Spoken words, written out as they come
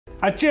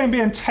At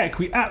GMBN Tech,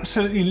 we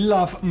absolutely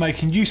love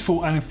making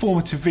useful and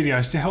informative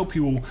videos to help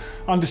you all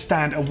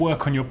understand and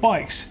work on your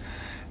bikes.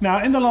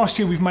 Now, in the last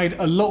year, we've made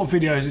a lot of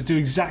videos that do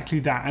exactly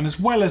that, and as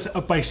well as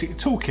a basic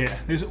toolkit,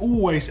 there's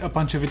always a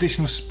bunch of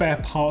additional spare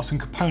parts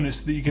and components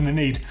that you're going to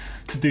need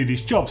to do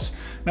these jobs.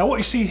 Now, what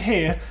you see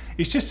here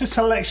is just a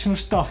selection of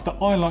stuff that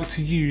I like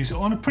to use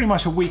on pretty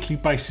much a weekly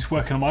basis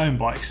working on my own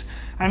bikes.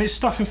 And it's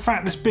stuff, in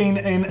fact, that's been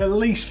in at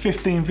least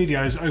 15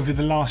 videos over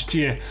the last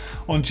year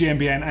on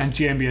GMBN and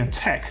GMBN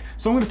Tech.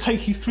 So I'm going to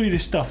take you through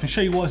this stuff and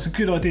show you why it's a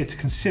good idea to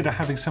consider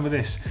having some of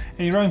this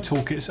in your own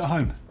toolkits at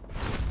home.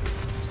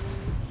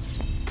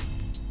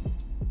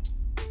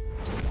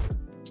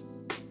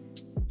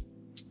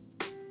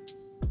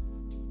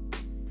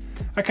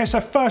 Okay,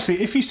 so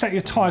firstly, if you set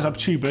your tyres up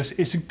tubeless,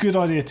 it's a good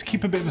idea to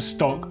keep a bit of a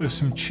stock of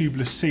some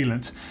tubeless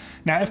sealant.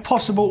 Now, if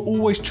possible,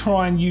 always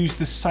try and use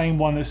the same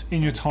one that's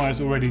in your tyres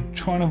already.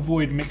 Try and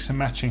avoid mix and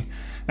matching.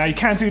 Now, you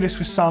can do this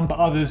with some, but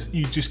others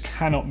you just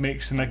cannot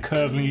mix and they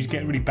curdle and you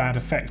get a really bad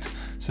effect.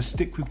 So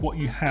stick with what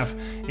you have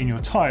in your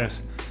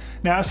tyres.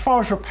 Now, as far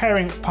as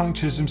repairing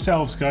punctures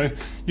themselves go,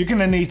 you're going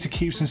to need to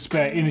keep some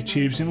spare inner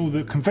tubes and all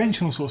the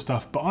conventional sort of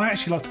stuff, but I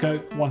actually like to go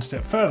one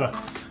step further.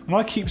 And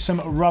I keep some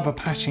rubber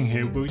patching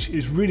here, which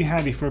is really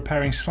handy for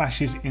repairing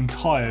slashes in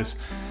tyres.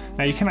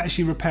 Now, you can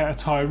actually repair a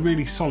tyre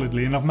really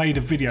solidly, and I've made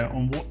a video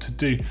on what to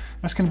do.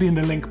 That's going to be in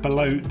the link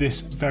below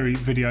this very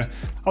video.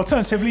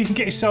 Alternatively, you can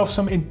get yourself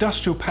some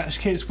industrial patch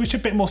kits, which are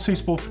a bit more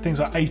suitable for things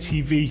like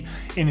ATV,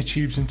 inner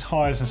tubes and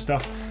tyres and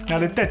stuff. Now,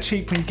 they're dead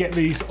cheap when you get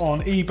these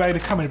on eBay. They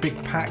come in a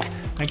big pack,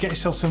 and get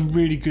yourself some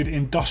really good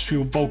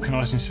industrial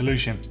vulcanizing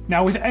solution.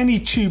 Now, with any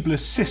tubeless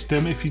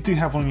system, if you do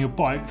have one on your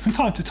bike, from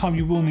time to time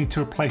you will need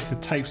to replace the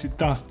tapes. It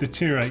does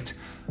deteriorate.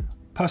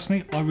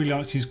 Personally, I really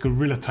like to use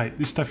Gorilla Tape.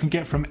 This stuff you can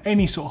get from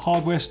any sort of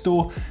hardware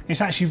store.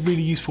 It's actually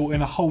really useful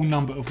in a whole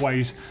number of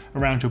ways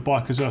around your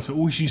bike as well, so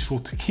always useful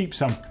to keep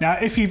some. Now,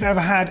 if you've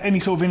ever had any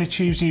sort of inner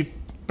tubes, you've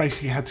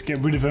basically had to get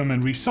rid of them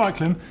and recycle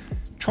them,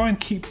 try and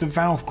keep the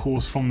valve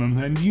cores from them.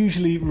 They're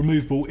usually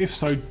removable. If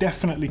so,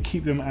 definitely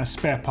keep them as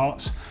spare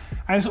parts.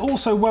 And it's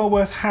also well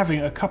worth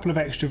having a couple of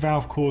extra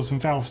valve cores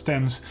and valve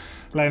stems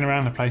laying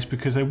around the place,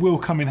 because they will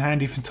come in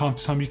handy from time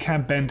to time. You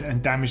can bend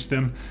and damage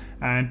them,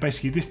 and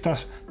basically this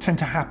does tend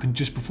to happen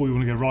just before you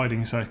want to go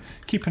riding, so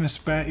keeping a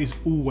spare is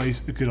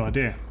always a good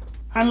idea.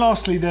 And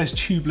lastly, there's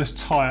tubeless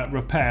tyre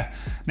repair.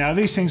 Now,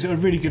 these things are a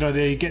really good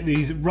idea. You get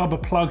these rubber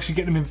plugs, you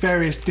get them in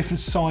various different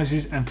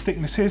sizes and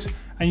thicknesses,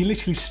 and you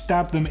literally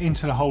stab them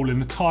into the hole in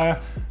the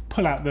tyre,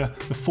 pull out the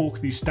fork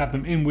that you stab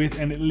them in with,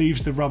 and it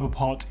leaves the rubber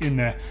part in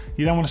there.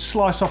 You then want to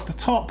slice off the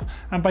top,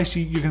 and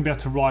basically you're going to be able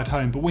to ride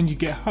home. But when you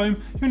get home,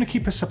 you want to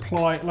keep a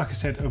supply, like I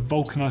said, of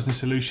vulcanizing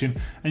solution,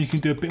 and you can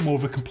do a bit more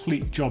of a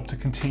complete job to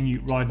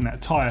continue riding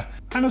that tyre.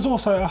 And there's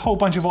also a whole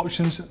bunch of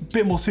options, a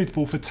bit more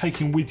suitable for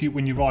taking with you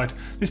when you ride.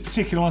 This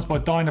particular one's by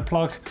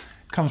Dynaplug.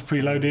 Comes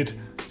preloaded,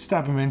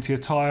 stab them into your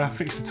tyre,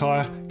 fix the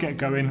tyre, get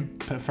going,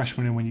 put a fresh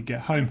one in when you get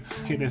home.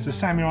 Okay, there's the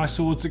samurai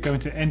swords that go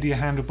into the end of your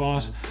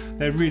handlebars.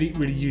 They're really,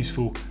 really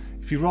useful.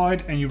 If you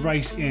ride and you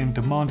race in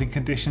demanding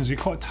conditions, you're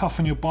quite tough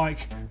on your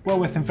bike,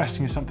 well worth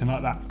investing in something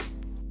like that.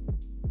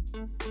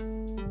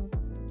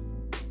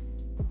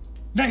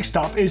 Next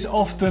up is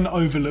often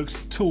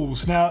overlooked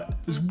tools. Now,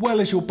 as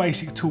well as your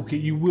basic toolkit,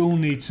 you will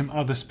need some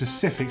other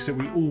specifics that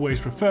we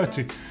always refer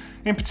to.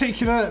 In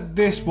particular,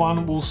 this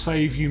one will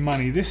save you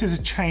money. This is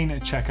a chain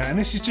checker, and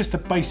this is just the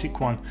basic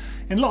one.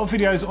 In a lot of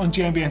videos on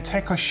GMBN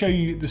Tech, I show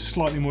you the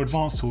slightly more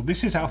advanced tool.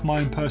 This is out of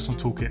my own personal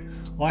toolkit.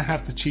 I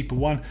have the cheaper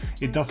one.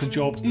 It does the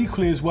job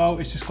equally as well.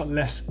 It's just got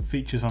less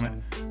features on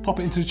it.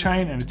 Pop it into the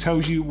chain and it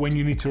tells you when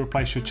you need to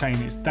replace your chain.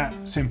 It's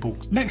that simple.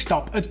 Next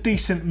up, a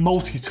decent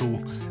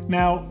multi-tool.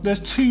 Now, there's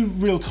two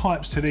real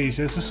types to these.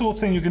 There's the sort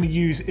of thing you're going to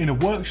use in a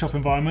workshop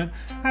environment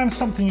and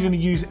something you're going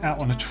to use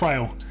out on a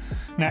trail.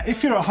 Now,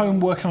 if you're at home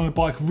working on a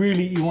bike,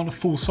 really you want a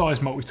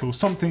full-size multi-tool,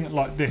 something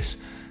like this.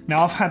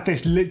 Now, I've had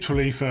this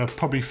literally for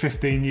probably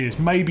 15 years,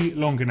 maybe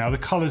longer now. The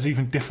colour's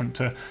even different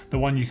to the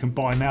one you can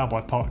buy now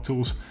by Park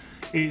Tools.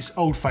 It's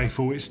Old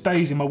Faithful. It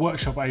stays in my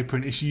workshop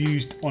apron. It's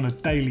used on a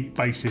daily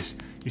basis.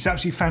 It's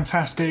absolutely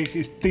fantastic.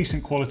 It's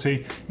decent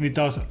quality, and it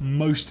does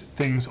most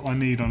things I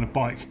need on a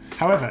bike.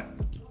 However,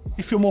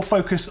 if you're more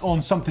focused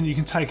on something you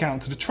can take out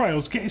onto the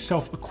trails, get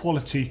yourself a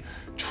quality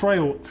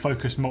trail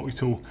focused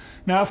multi-tool.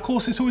 Now, of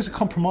course, it's always a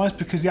compromise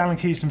because the Allen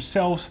keys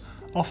themselves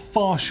are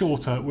far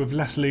shorter with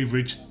less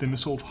leverage than the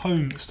sort of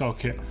home style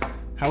kit.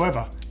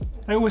 However,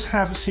 they always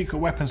have secret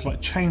weapons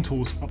like chain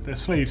tools up their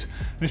sleeves.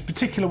 And this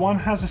particular one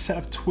has a set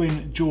of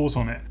twin jaws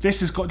on it. This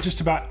has got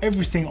just about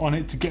everything on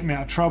it to get me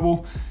out of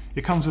trouble.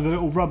 It comes with a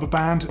little rubber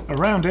band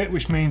around it,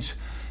 which means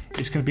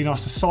it's going to be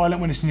nice and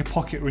silent when it's in your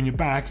pocket or in your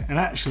bag. And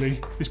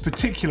actually, this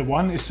particular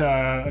one, it's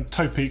a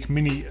Toolbox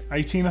Mini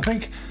 18, I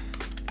think,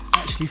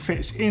 actually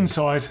fits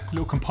inside a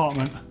little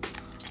compartment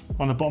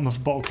on the bottom of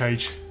the bottle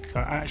cage. So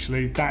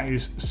actually, that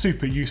is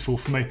super useful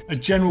for me. A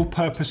general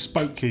purpose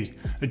spoke key.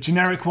 A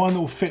generic one that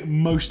will fit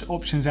most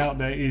options out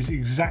there is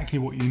exactly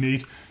what you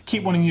need.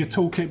 Keep one in your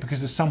toolkit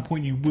because at some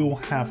point you will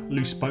have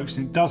loose spokes,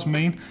 and it does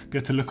mean be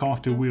able to look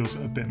after your wheels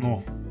a bit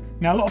more.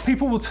 Now, a lot of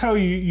people will tell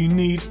you you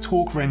need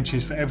torque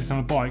wrenches for everything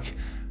on a bike.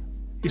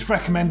 It's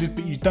recommended,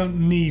 but you don't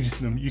need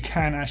them. You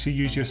can actually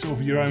use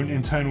your own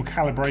internal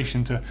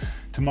calibration to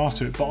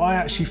master it. But I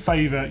actually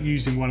favour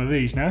using one of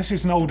these. Now, this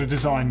is an older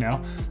design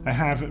now. They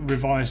have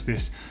revised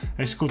this.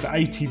 It's called the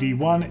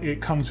ATD1. It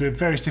comes with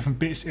various different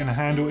bits in a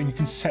handle, and you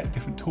can set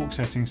different torque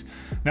settings.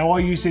 Now, I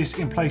use this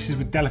in places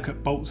with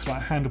delicate bolts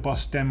like handlebar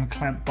stem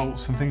clamp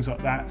bolts and things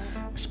like that,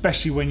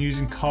 especially when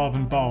using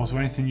carbon bars or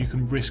anything you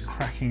can risk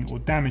cracking or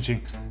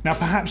damaging. Now,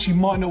 perhaps you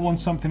might not want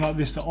something like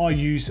this that I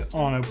use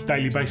on a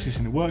daily basis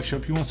in the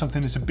workshop. You want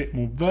something that's a bit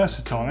more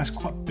versatile. That's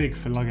quite big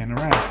for lugging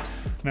around.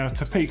 Now,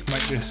 Toolbox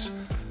make this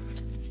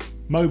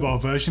mobile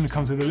version. It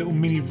comes with a little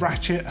mini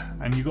ratchet,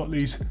 and you've got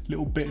these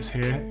little bits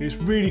here. It's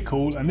really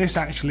cool, and this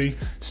actually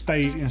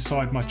stays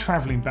inside my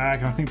travelling bag,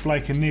 and I think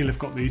Blake and Neil have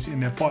got these in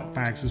their bike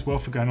bags as well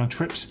for going on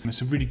trips. And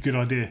it's a really good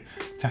idea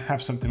to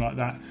have something like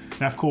that.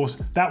 Now, of course,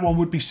 that one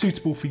would be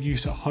suitable for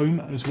use at home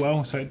as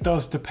well, so it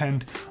does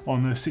depend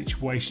on the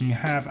situation you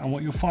have and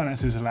what your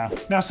finances allow.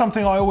 Now,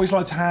 something I always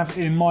like to have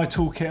in my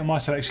toolkit and my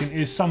selection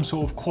is some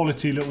sort of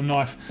quality little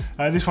knife.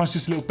 This one's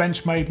just a little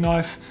Benchmade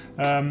knife.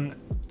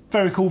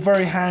 Very cool,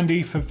 very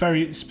handy for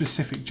very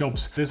specific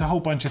jobs. There's a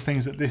whole bunch of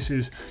things that this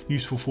is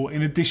useful for,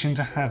 in addition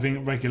to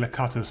having regular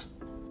cutters.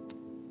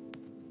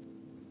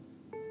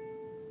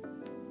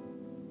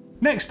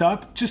 Next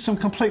up, just some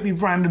completely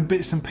random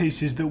bits and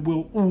pieces that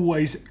will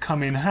always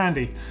come in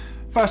handy.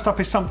 First up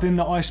is something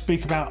that I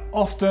speak about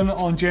often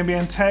on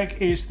GMBN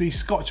Tech. It's the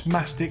Scotch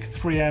Mastic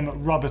 3M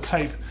rubber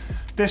tape.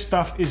 This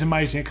stuff is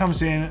amazing. It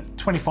comes in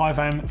 25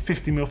 and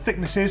 50mm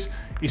thicknesses.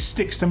 It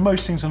sticks to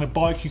most things on a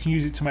bike. You can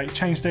use it to make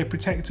chainstay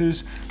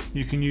protectors.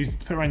 You can use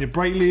it to put around your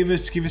brake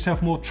levers to give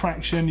yourself more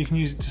traction. You can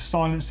use it to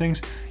silence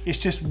things. It's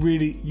just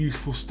really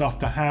useful stuff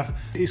to have.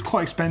 It's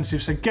quite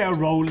expensive, so get a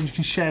roll and you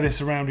can share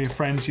this around with your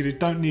friends. You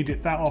don't need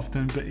it that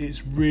often, but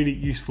it's really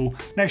useful.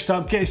 Next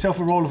up, get yourself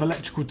a roll of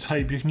electrical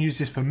tape. You can use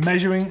this for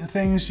measuring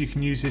things. You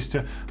can use this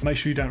to make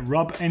sure you don't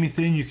rub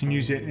anything. You can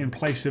use it in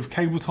place of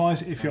cable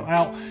ties if you're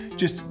out.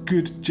 Just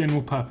good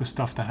general purpose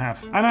stuff to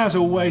have. And as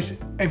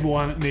always,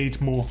 everyone needs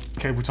more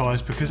cable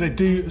ties because they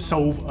do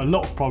solve a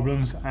lot of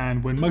problems,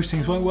 and when most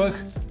things won't work,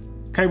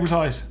 cable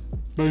ties,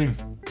 boom,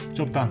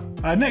 job done.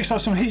 Next up,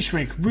 some heat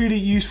shrink, really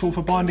useful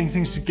for binding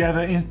things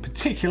together, in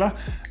particular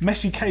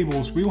messy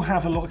cables. We all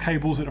have a lot of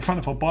cables at the front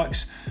of our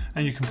bikes,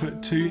 and you can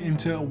put two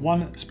into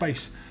one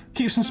space.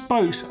 Keep some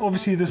spokes,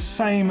 obviously the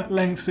same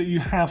lengths that you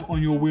have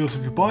on your wheels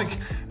of your bike.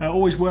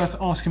 Always worth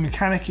asking a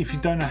mechanic if you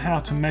don't know how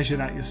to measure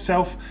that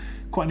yourself.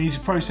 Quite an easy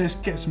process.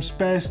 Get some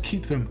spares,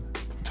 keep them.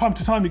 From time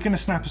to time, you're going to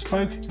snap a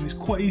spoke, and it's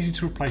quite easy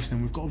to replace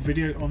them. We've got a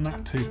video on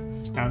that too.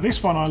 Now,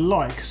 this one I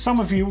like. Some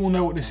of you will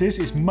know what this is.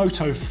 It's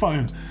Moto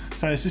foam.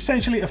 So it's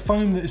essentially a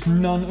foam that is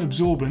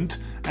non-absorbent,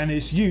 and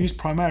it's used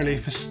primarily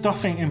for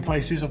stuffing in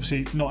places,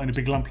 obviously not in a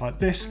big lump like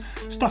this,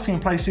 stuffing in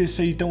places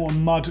so you don't want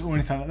mud or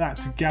anything like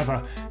that to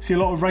gather. See a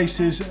lot of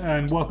racers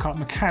and World Cup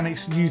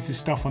mechanics use this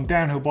stuff on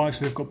downhill bikes.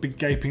 They've got big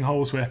gaping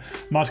holes where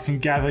mud can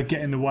gather,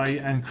 get in the way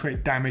and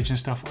create damage and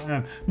stuff,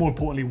 and more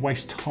importantly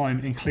waste time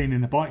in cleaning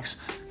the bikes.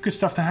 Good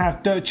stuff to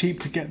have, dirt cheap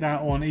to get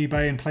that on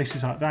eBay and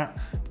places like that,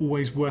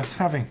 always worth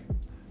having.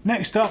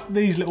 Next up,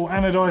 these little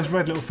anodized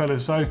red little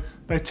fellas. So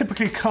they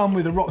typically come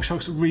with a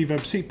RockShox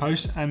reverb seat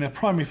post, and their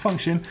primary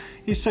function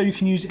is so you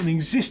can use an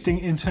existing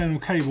internal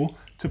cable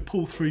to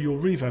pull through your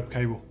reverb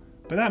cable.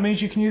 But that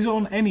means you can use it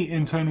on any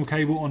internal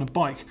cable on a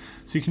bike.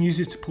 So you can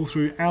use it to pull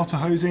through outer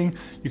hosing,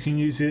 you can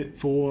use it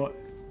for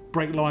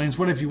brake lines,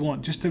 whatever you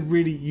want. Just a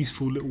really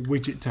useful little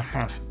widget to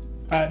have.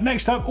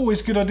 Next up, always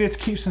a good idea to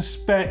keep some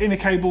spare inner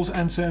cables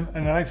and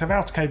a length of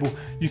outer cable.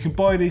 You can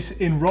buy these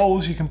in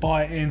rolls, you can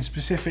buy it in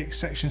specific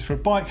sections for a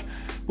bike.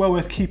 Well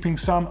worth keeping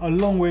some,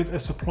 along with a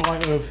supply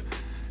of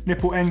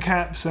nipple end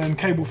caps and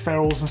cable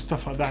ferrules and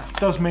stuff like that. It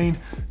does mean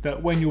that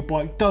when your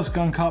bike does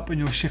gunk up and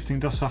your shifting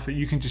does suffer,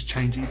 you can just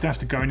change it. You don't have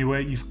to go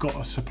anywhere, you've got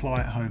a supply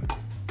at home.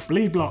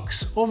 Bleed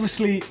blocks.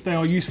 Obviously, they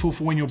are useful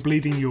for when you're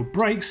bleeding your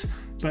brakes,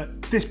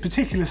 but this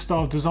particular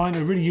style of design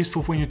are really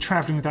useful for when you're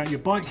traveling without your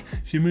bike.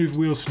 If you move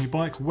wheels from your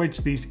bike, wedge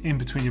these in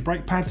between your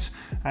brake pads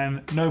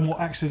and no more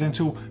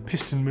accidental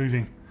piston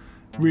moving.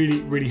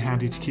 Really, really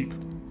handy to keep.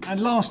 And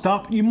last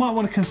up, you might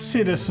want to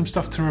consider some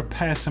stuff to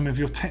repair some of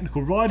your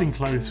technical riding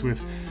clothes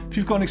with. If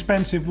you've got an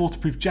expensive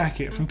waterproof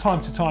jacket, from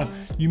time to time,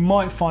 you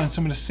might find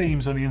some of the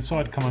seams on the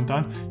inside come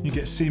undone. You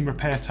get seam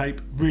repair tape,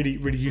 really,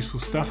 really useful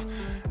stuff.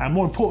 And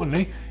more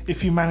importantly,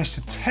 if you manage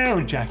to tear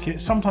a jacket,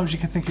 sometimes you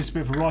can think it's a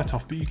bit of a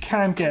write-off, but you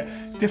can get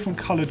different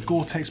coloured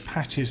Gore-Tex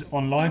patches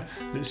online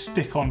that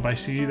stick on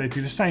basically. They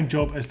do the same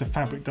job as the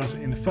fabric does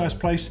in the first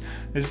place.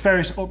 There's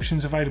various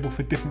options available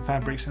for different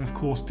fabrics and of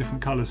course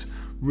different colours.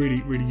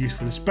 Really, really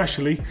useful,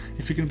 especially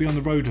if you're going to be on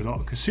the road a lot,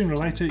 because sooner or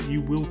later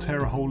you will tear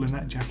a hole in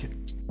that jacket.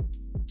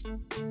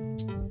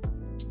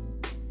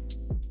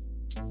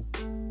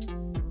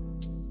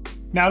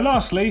 Now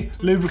lastly,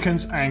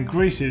 lubricants and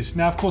greases.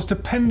 Now of course,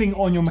 depending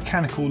on your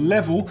mechanical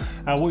level,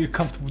 what you're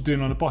comfortable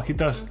doing on a bike, it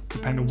does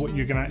depend on what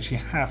you're going to actually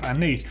have and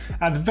need.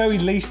 At the very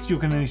least, you're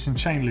going to need some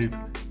chain lube.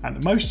 At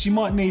the most, you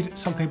might need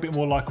something a bit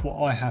more like what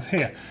I have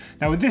here.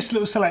 Now with this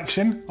little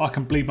selection, I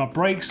can bleed my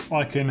brakes,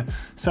 I can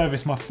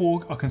service my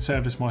fork, I can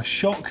service my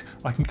shock,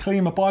 I can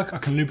clean my bike, I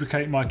can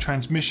lubricate my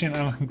transmission,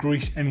 and I can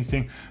grease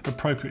anything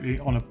appropriately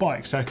on a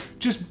bike. So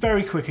just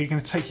very quickly,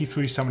 going to take you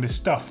through some of this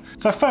stuff.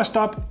 So first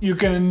up, you're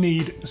going to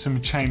need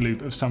some chain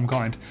lube of some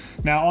kind.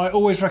 Now I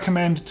always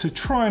recommend to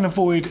try and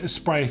avoid a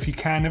spray if you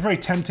can. They're very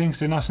tempting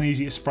because they're nice and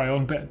easy to spray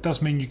on, but it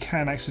does mean you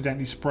can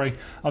accidentally spray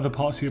other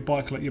parts of your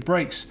bike like your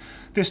brakes.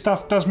 This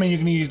stuff does mean you're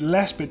going to use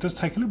less, but it does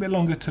take a little bit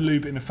longer to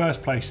lube it in the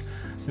first place.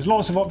 There's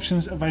lots of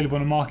options available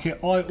on the market.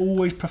 I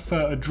always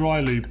prefer a dry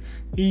lube,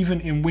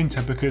 even in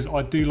winter, because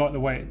I do like the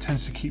way it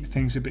tends to keep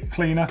things a bit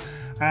cleaner,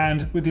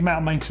 and with the amount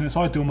of maintenance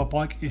I do on my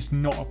bike, it's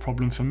not a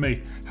problem for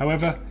me.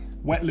 However,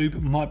 wet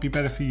lube might be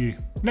better for you.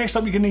 Next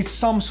up, you're going to need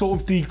some sort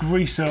of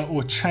degreaser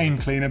or chain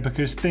cleaner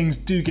because things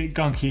do get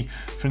gunky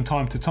from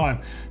time to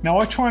time. Now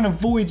I try and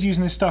avoid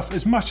using this stuff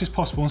as much as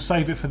possible and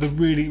save it for the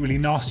really, really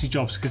nasty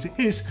jobs because it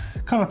is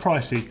kind of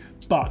pricey,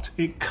 but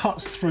it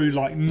cuts through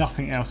like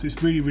nothing else.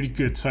 It's really, really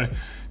good. So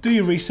do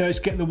your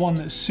research, get the one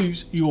that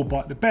suits your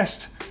bike the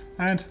best,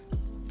 and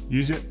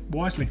use it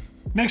wisely.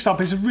 Next up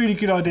is a really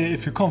good idea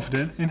if you're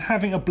confident in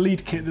having a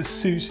bleed kit that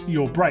suits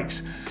your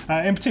brakes.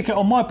 In particular,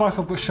 on my bike,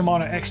 I've got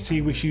Shimano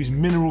XT, which use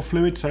mineral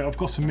fluid, so I've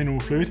got some mineral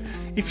fluid.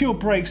 If your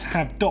brakes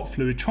have DOT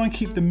fluid, try and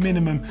keep the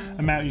minimum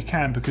amount you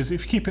can, because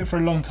if you keep it for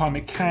a long time,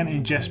 it can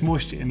ingest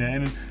moisture in there,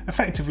 and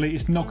effectively,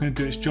 it's not going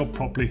to do its job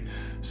properly.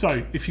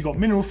 So if you've got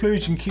mineral fluid,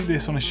 you can keep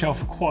this on a shelf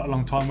for quite a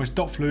long time, whereas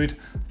DOT fluid,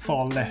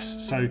 far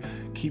less, so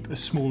keep a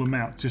small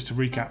amount, just to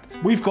recap.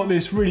 We've got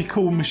this really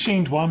cool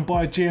machined one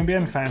by a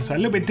GMBN fan, so a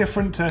little bit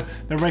different to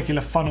the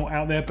regular funnel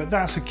out there, but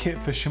that's a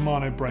kit for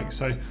Shimano brakes,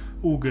 so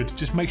all good.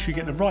 Just make sure you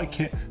get the right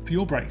kit for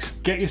your brakes.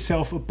 Get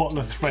yourself a bottle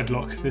of thread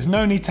lock. There's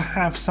no need to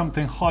have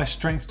something high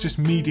strength, just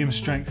medium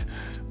strength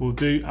will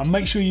do, and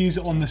make sure you use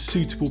it on the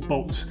suitable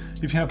bolts.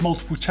 If you have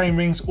multiple chain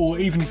rings, or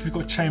even if you've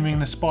got chain ring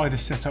and a spider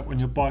set up on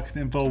your bike that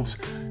involves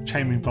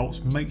chain ring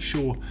bolts, make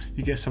sure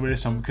you get some of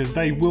this on because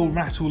they will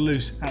rattle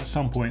loose at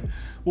some point.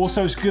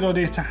 Also, it's a good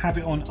idea to have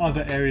it on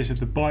other areas of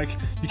the bike.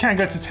 You can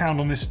go to town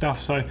on this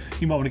stuff, so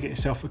you might want to get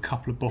yourself a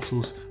couple of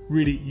bottles.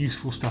 Really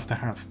useful stuff to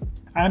have.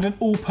 And an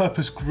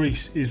all-purpose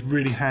grease is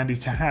really handy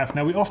to have.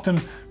 Now we often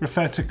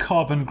refer to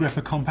carbon gripper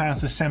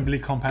compounds, assembly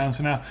compounds.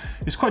 Now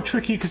it's quite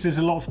tricky because there's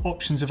a lot of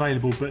options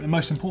available, but the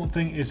most important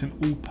thing is an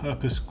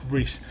all-purpose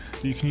grease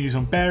that you can use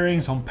on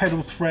bearings, on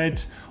pedal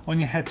threads, on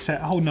your headset,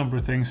 a whole number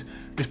of things.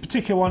 This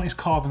particular one is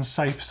carbon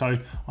safe, so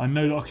I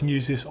know that I can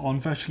use this on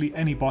virtually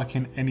any bike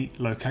in any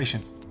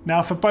location.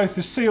 Now for both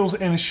the seals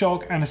in a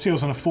shock and the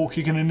seals on a fork,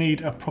 you're going to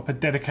need a proper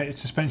dedicated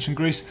suspension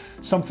grease,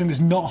 something that's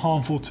not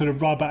harmful to the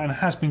rubber and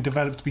has been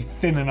developed to be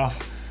thin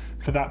enough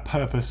for that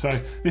purpose. So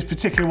this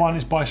particular one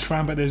is by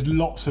SRAM, but there's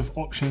lots of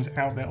options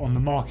out there on the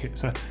market.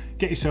 So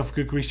get yourself a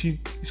good grease.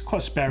 It's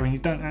quite sparing, you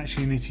don't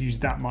actually need to use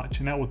that much,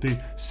 and that will do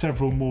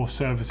several more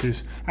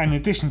services. And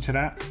in addition to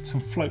that, some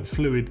float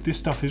fluid. This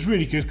stuff is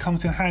really good,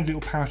 comes in handy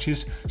little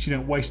pouches so you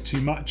don't waste too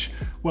much.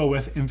 Well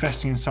worth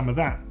investing in some of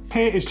that.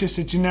 Here is just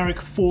a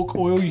generic fork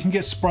oil. You can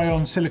get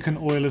spray-on silicone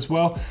oil as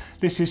well.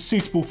 This is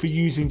suitable for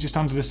using just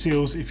under the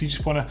seals if you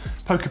just want to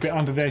poke a bit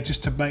under there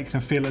just to make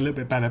them feel a little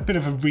bit better, a bit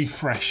of a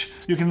refresh.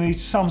 You're going to need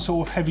some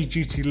sort of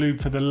heavy-duty lube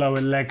for the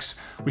lower legs,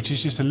 which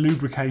is just a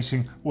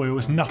lubricating oil.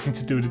 It's nothing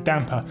to do with a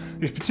damper.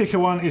 This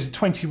particular one is a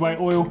 20-weight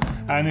oil,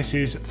 and this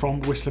is from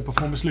Whistler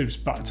Performance Lubes,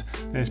 but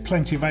there's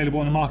plenty available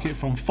on the market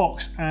from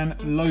Fox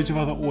and loads of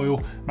other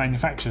oil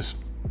manufacturers.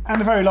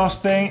 And the very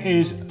last thing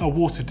is a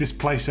water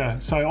displacer.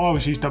 So I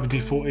always use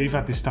WD-40, I've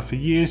had this stuff for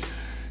years.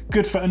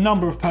 Good for a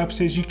number of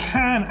purposes. You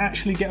can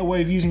actually get away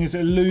with using it as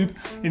a lube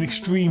in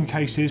extreme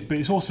cases, but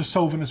it's also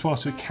solvent as well,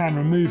 so it can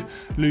remove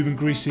lube and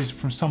greases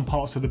from some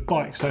parts of the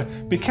bike. So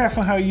be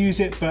careful how you use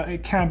it, but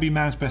it can be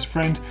man's best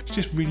friend. It's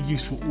just really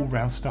useful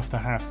all-round stuff to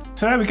have.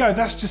 So there we go,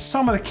 that's just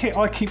some of the kit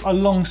I keep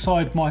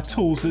alongside my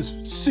tools that's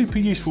super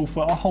useful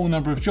for a whole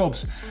number of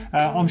jobs.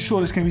 I'm sure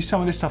there's going to be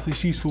some of this stuff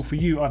that's useful for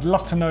you. I'd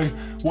love to know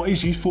what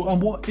is useful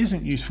and what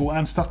isn't useful,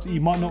 and stuff that you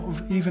might not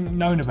have even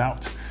known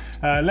about.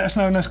 Let us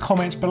know in those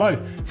comments below.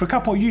 For a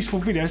couple of useful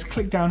videos,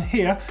 click down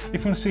here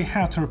if you want to see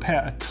how to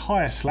repair a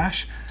tyre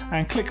slash,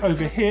 and click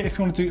over here if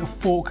you want to do a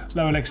fork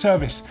lower leg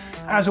service.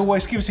 As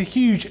always, give us a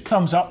huge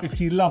thumbs up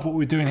if you love what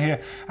we're doing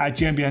here at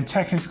GMBN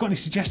Tech, and if you've got any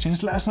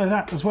suggestions, let us know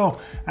that as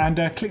well, and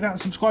click that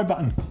subscribe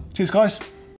button. Cheers guys.